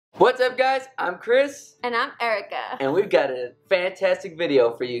What's up, guys? I'm Chris. And I'm Erica. And we've got a fantastic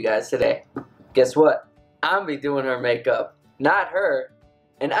video for you guys today. Guess what? I'm gonna be doing her makeup, not her.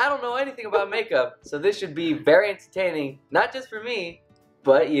 And I don't know anything about makeup, so this should be very entertaining, not just for me,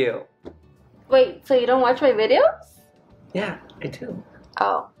 but you. Wait, so you don't watch my videos? Yeah, I do.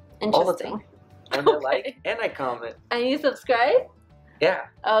 Oh, interesting. All the time. And I like and I comment. And you subscribe? Yeah.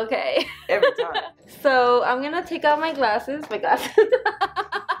 Okay. Every time. So I'm gonna take out my glasses.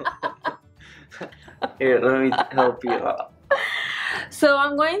 Here, let me help you out. So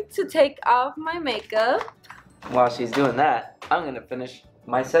I'm going to take off my makeup. While she's doing that, I'm gonna finish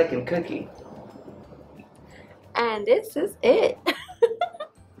my second cookie. And this is it.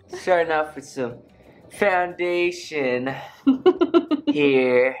 Starting off with some foundation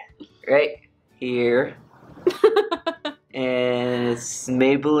here, right here. And it's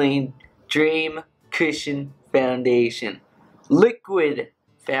Maybelline Dream Cushion Foundation. Liquid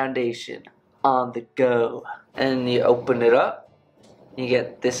foundation on the go. And you open it up. You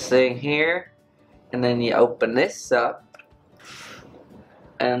get this thing here. And then you open this up.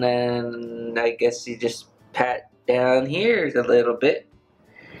 And then I guess you just pat down here a little bit.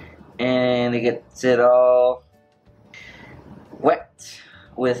 And it gets it all wet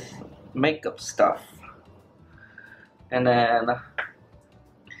with makeup stuff. And then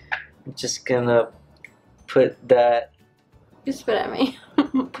I'm just gonna put that. You spit at me.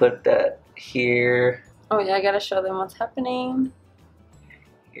 Put that here. Oh yeah, I gotta show them what's happening.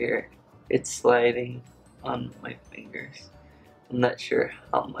 Here. It's sliding on my fingers. I'm not sure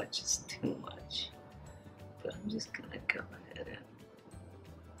how much is too much. But I'm just gonna go ahead and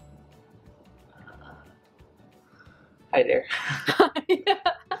hi there. Yeah.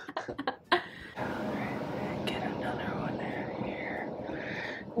 Get another one there. Here.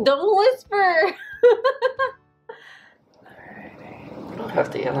 Don't whisper. Alrighty. You don't have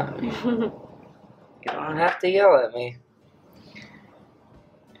to yell at me. You don't have to yell at me.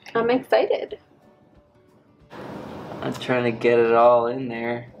 I'm excited. I'm trying to get it all in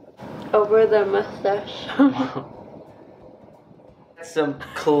there. Over the mustache. Some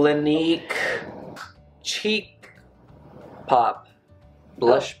Clinique cheek pop.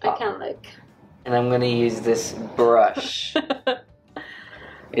 Blush pop. I can't look. And I'm gonna use this brush.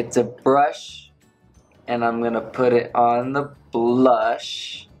 It's a brush, and I'm gonna put it on the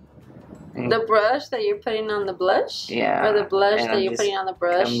blush. The brush that you're putting on the blush? Yeah. Or the blush that you're putting on the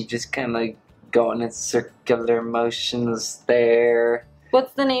brush? I'm just kind of going in circular motions there.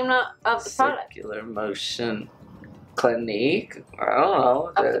 What's the name of the product? Circular motion. Clinique? I don't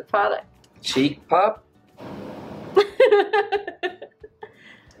know. Of the product. Cheek pop?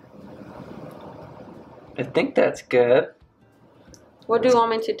 I think that's good. What do you want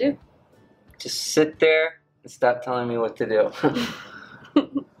me to do? Just sit there and stop telling me what to do.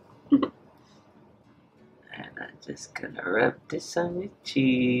 And I'm just gonna rub this on your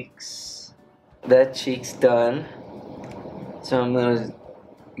cheeks. That cheek's done. So I'm gonna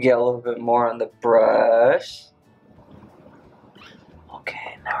get a little bit more on the brush.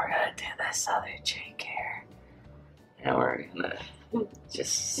 Okay, now we're gonna do this other cheek here. And we're gonna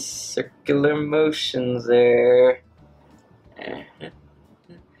just circular motions there.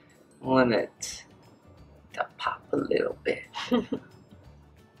 Want it to pop a little bit. Let's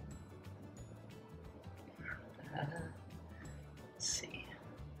see.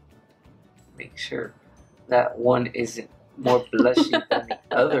 Make sure that one isn't more blushy than the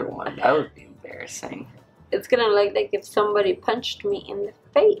other one. That would be embarrassing. It's gonna look like if somebody punched me in the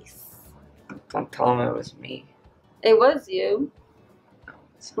face. Don't tell them it was me. It was you.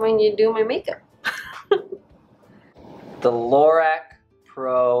 When you do my makeup. The Lorac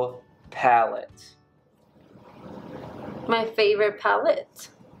Pro palette. My favorite palette.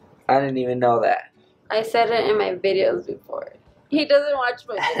 I didn't even know that. I said it in my videos before. He doesn't watch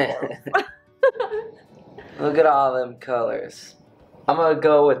my videos. Look at all them colors. I'm gonna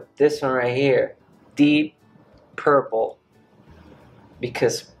go with this one right here. Deep purple.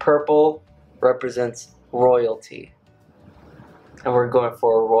 Because purple represents royalty. And we're going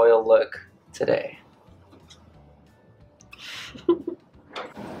for a royal look today.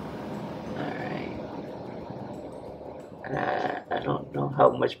 Alright. I don't know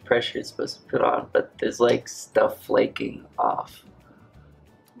how much pressure it's supposed to put on, but there's like stuff flaking off.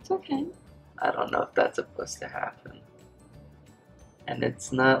 It's okay. I don't know if that's supposed to happen. And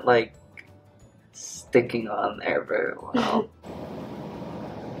it's not like sticking on there very well.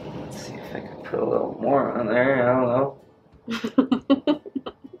 Let's see if I can put a little more on there. I don't know.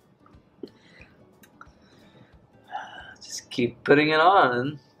 Just keep putting it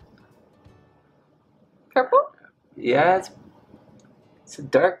on. Purple? Yeah, It's a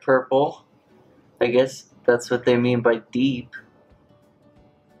dark purple. I guess that's what they mean by deep.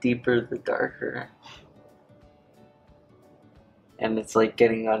 Deeper the darker. And it's like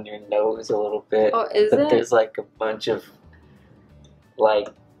getting on your nose a little bit. Oh, is but it? There's like a bunch of like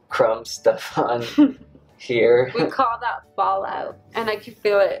crumb stuff on here. We call that fallout, and I can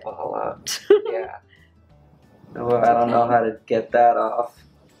feel it. Fallout. Yeah. Well, I don't know how to get that off.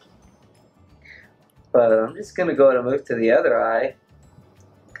 But I'm just gonna go ahead and move to the other eye,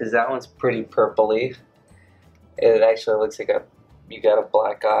 because that one's pretty purpley. It actually looks like you got a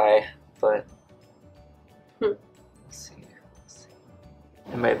black eye, but let's see.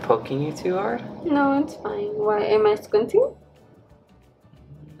 Am I poking you too hard? No, it's fine. Why am I squinting?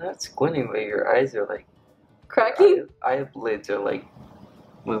 Not squinting, but your eyes are like Cracking? eyelids are like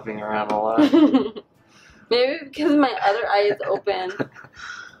moving around a lot. Maybe because my other eye is open.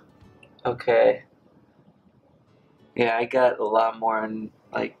 Okay. Yeah, I got a lot more on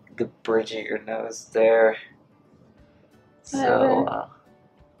like the bridge of your nose there. So,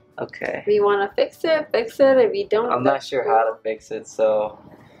 okay. If you want to fix it, fix it. If you don't, I'm not sure how to fix it, so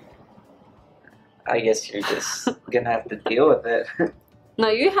I guess you're just gonna have to deal with it. No,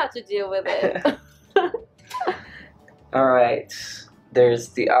 you have to deal with it. Alright, there's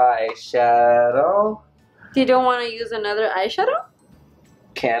the eyeshadow. You don't want to use another eyeshadow?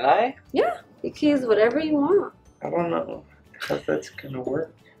 Can I? Yeah, you can use whatever you want. I don't know how that's gonna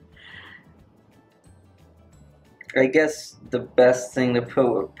work. I guess the best thing to put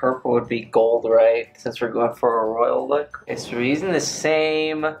with purple would be gold, right? Since we're going for a royal look. Okay, so we're using the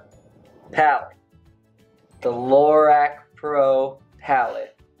same palette. The Lorac Pro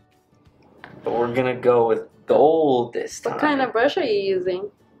palette. But we're gonna go with gold this time. What kind of brush are you using?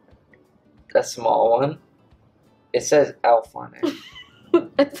 A small one. It says e.l.f. on it.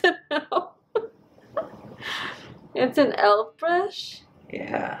 It's an elf. It's an elf brush?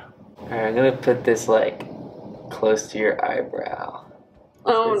 Yeah. Alright, I'm gonna put this like close to your eyebrow.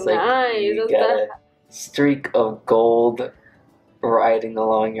 Oh, It's like nice. you Is got that... a streak of gold riding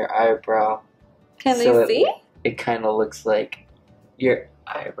along your eyebrow. Can So they see? It kind of looks like your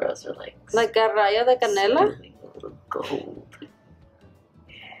eyebrows are like A rayo de canela? spilling a little gold.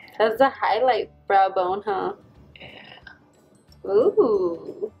 That's the highlight brow bone, huh? Yeah,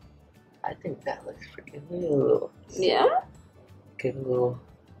 Ooh. I think that looks pretty good. Yeah? Get a little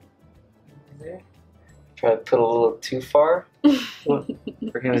there. Try to put a little too far.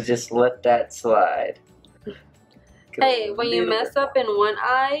 We're gonna just let that slide. Get Hey, when you mess up in one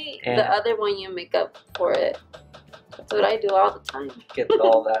eye, Yeah. the other one you make up for it. That's what I do all the time. Get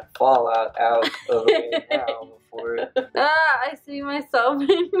all that fallout out of the way now before Ah, I see myself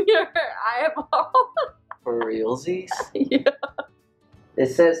in your eyeball. for realsies. Yeah. It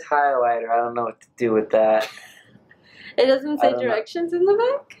says highlighter. I don't know what to do with that. It doesn't I say don't know. directions in the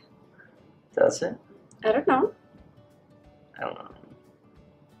back? Does it? I don't know. I don't know.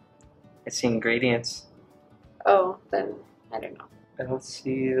 It's ingredients. Oh, then I don't know. I don't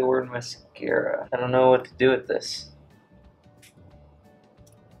see the word mascara. I don't know what to do with this.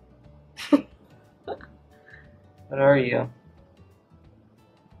 What are you?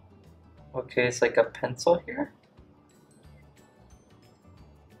 Okay, it's like a pencil here.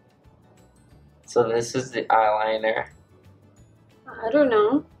 So this is the eyeliner, I don't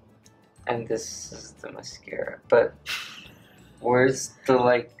know. and this is the mascara. But where's the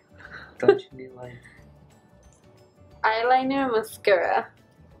like? Don't you need like? Eyeliner, mascara.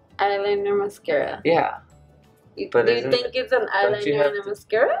 Eyeliner, mascara. Yeah. But do you isn't think it's an don't you eyeliner have and a to-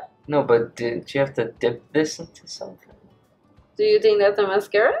 mascara? No, but didn't you have to dip this into something? Do you think that's a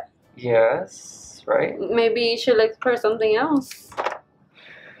mascara? Yes, right? Maybe you should look for something else.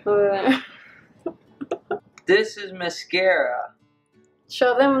 Over there. This is mascara.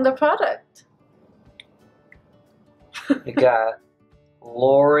 Show them the product. We got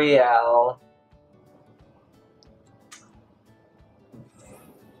L'Oreal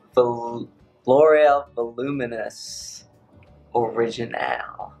L'Oreal Voluminous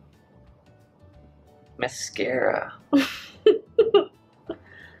Original Mascara.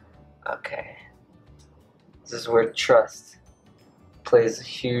 Okay. This is where trust plays a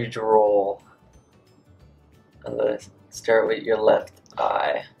huge role. Let's start with your left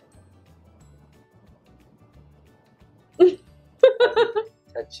eye.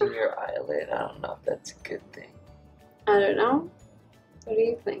 Touching your eyelid. I don't know if that's a good thing. I don't know. What do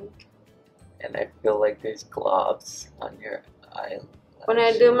you think? And I feel like there's globs on your eyelid. When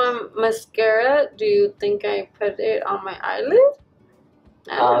I do my mascara, do you think I put it on my eyelid?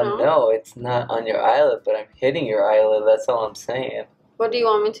 I don't know. No, it's not on your eyelid, but I'm hitting your eyelid. That's all I'm saying. What do you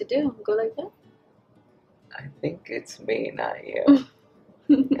want me to do? Go like that? I think it's me, not you.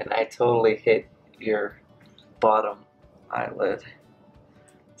 And I totally hit your bottom eyelid.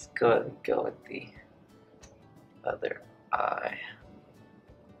 Let's go ahead and go with the other eye.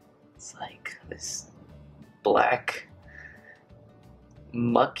 It's like this black,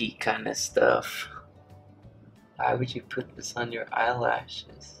 mucky kind of stuff. Why would you put this on your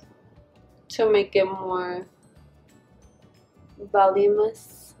eyelashes? To make it more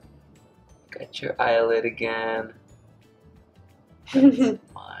voluminous. Got your eyelid again. That's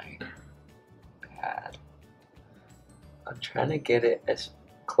my bad. I'm trying to get it as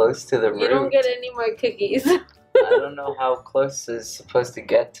close to the root. You don't get any more cookies. I don't know how close it's supposed to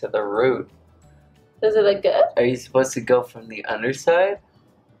get to the root. Does it look good? Are you supposed to go from the underside?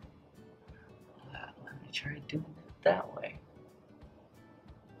 Let me try doing it that way.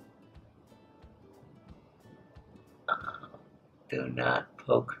 Do not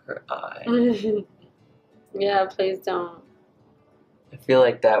poke her eye. Yeah, please don't. I feel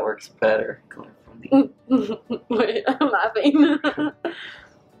like that works better going from the. Wait, I'm laughing.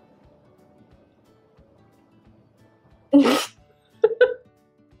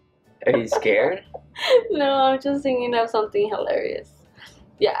 Are you scared? No, I'm just thinking of something hilarious.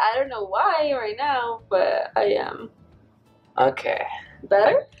 Yeah, I don't know why right now, but I am. Okay.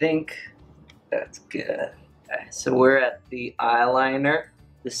 Better? I think that's good. Okay, so we're at the eyeliner,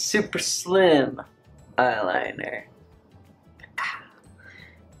 the super slim eyeliner.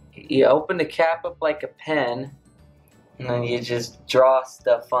 You open the cap up like a pen, and then you just draw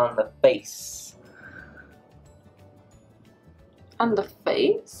stuff on the face. On the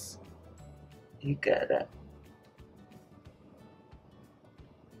face? You got it.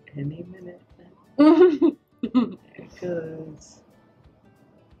 Any minute. There it goes.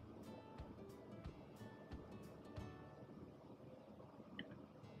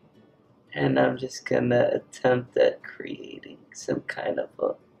 And I'm just gonna attempt at creating some kind of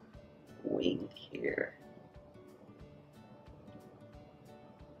a wing here.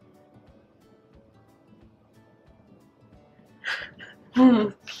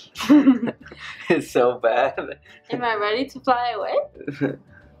 It's so bad. Am I ready to fly away?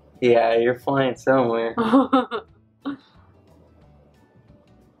 Yeah, you're flying somewhere. Oh,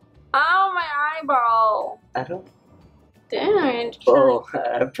 my eyeball. I don't. Damn it. Oh,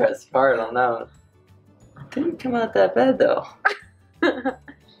 I pressed hard on that one. It didn't come out that bad though.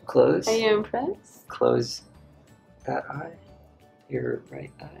 Close. Are you impressed? Close that eye. Your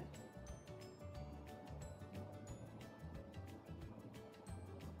right eye.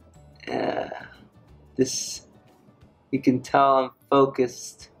 Yeah. This, you can tell I'm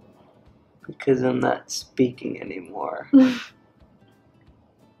focused because I'm not speaking anymore.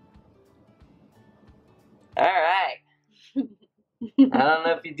 Alright. I don't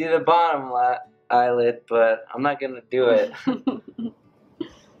know if you do the bottom eyelid, but I'm not gonna do it.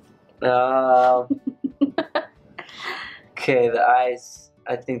 Okay, the eyes,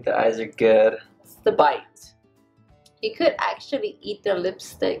 I think the eyes are good. It's the Bite. You could actually eat the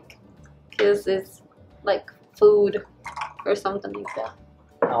lipstick because it's like food or something like that.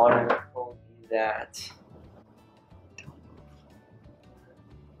 I want to told you that.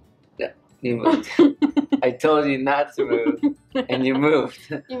 Yeah, you moved. I told you not to move, and you moved.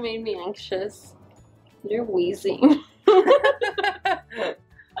 You made me anxious. You're wheezing.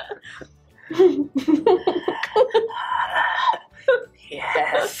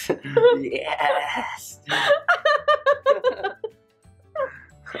 Yes. Yes.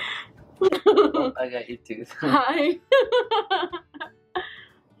 Oh, I got your tooth. Hi.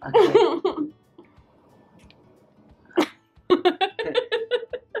 Okay.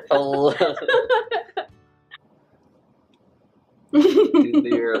 Oh. Do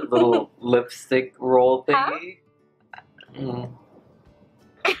your little lipstick roll thingy. Huh?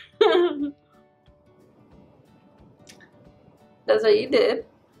 That's what you did.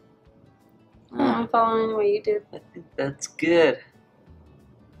 I'm following what you did. I think that's good.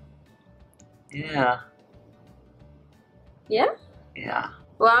 Yeah. Yeah? Yeah.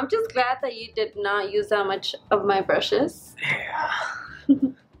 Well, I'm just glad that you did not use that much of my brushes. Yeah.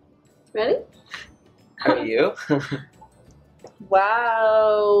 Ready? Are you?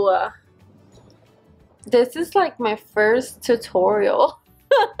 Wow. This is like my first tutorial.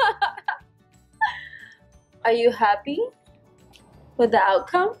 Are you happy with the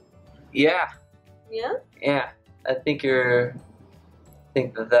outcome? Yeah. Yeah? Yeah. I think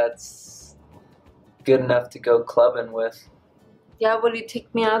that's good enough to go clubbing with. Yeah, will you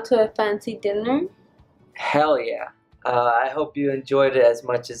take me out to a fancy dinner? Hell yeah. I hope you enjoyed it as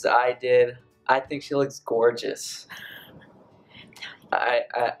much as I did. I think she looks gorgeous.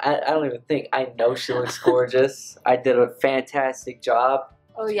 I don't even think. I know she looks gorgeous. I did a fantastic job.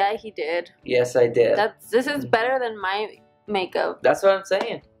 Oh yeah, he did. Yes, I did. This is better than my makeup. That's what I'm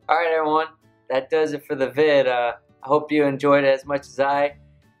saying. Alright, everyone. That does it for the vid. I hope you enjoyed it as much as I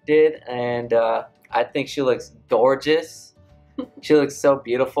did. And I think she looks gorgeous. She looks so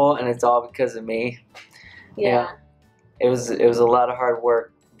beautiful, and it's all because of me. Yeah. It was a lot of hard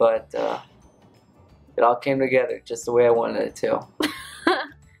work, but it all came together just the way I wanted it to.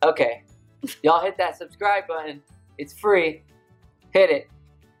 Okay. Y'all hit that subscribe button. It's free. Hit it.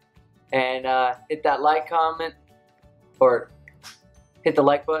 And hit that like, comment, or hit the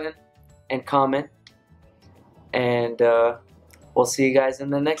like button and comment. And we'll see you guys in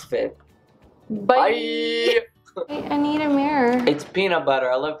the next vid. Bye. I need a mirror. It's peanut butter.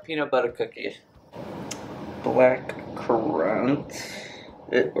 I love peanut butter cookies. Black currant.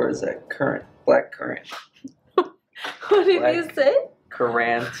 Or is that currant? Black currant. What did you say?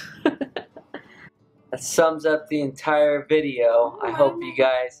 Currant. That sums up the entire video. I hope you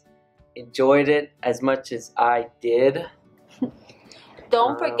guys enjoyed it as much as I did.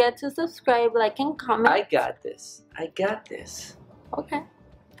 Don't forget to subscribe, like, and comment. I got this. I got this. Okay.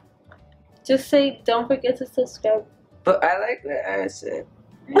 Just say, don't forget to subscribe. But I like what I said.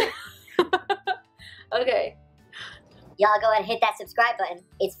 Okay. Y'all go ahead and hit that subscribe button.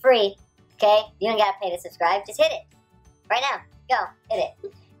 It's free, okay? You don't gotta pay to subscribe. Just hit it. Right now. Go. Hit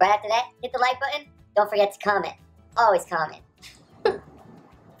it. Right after that, hit the like button. Don't forget to comment. Always comment.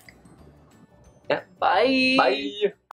 Yeah. Bye. Bye.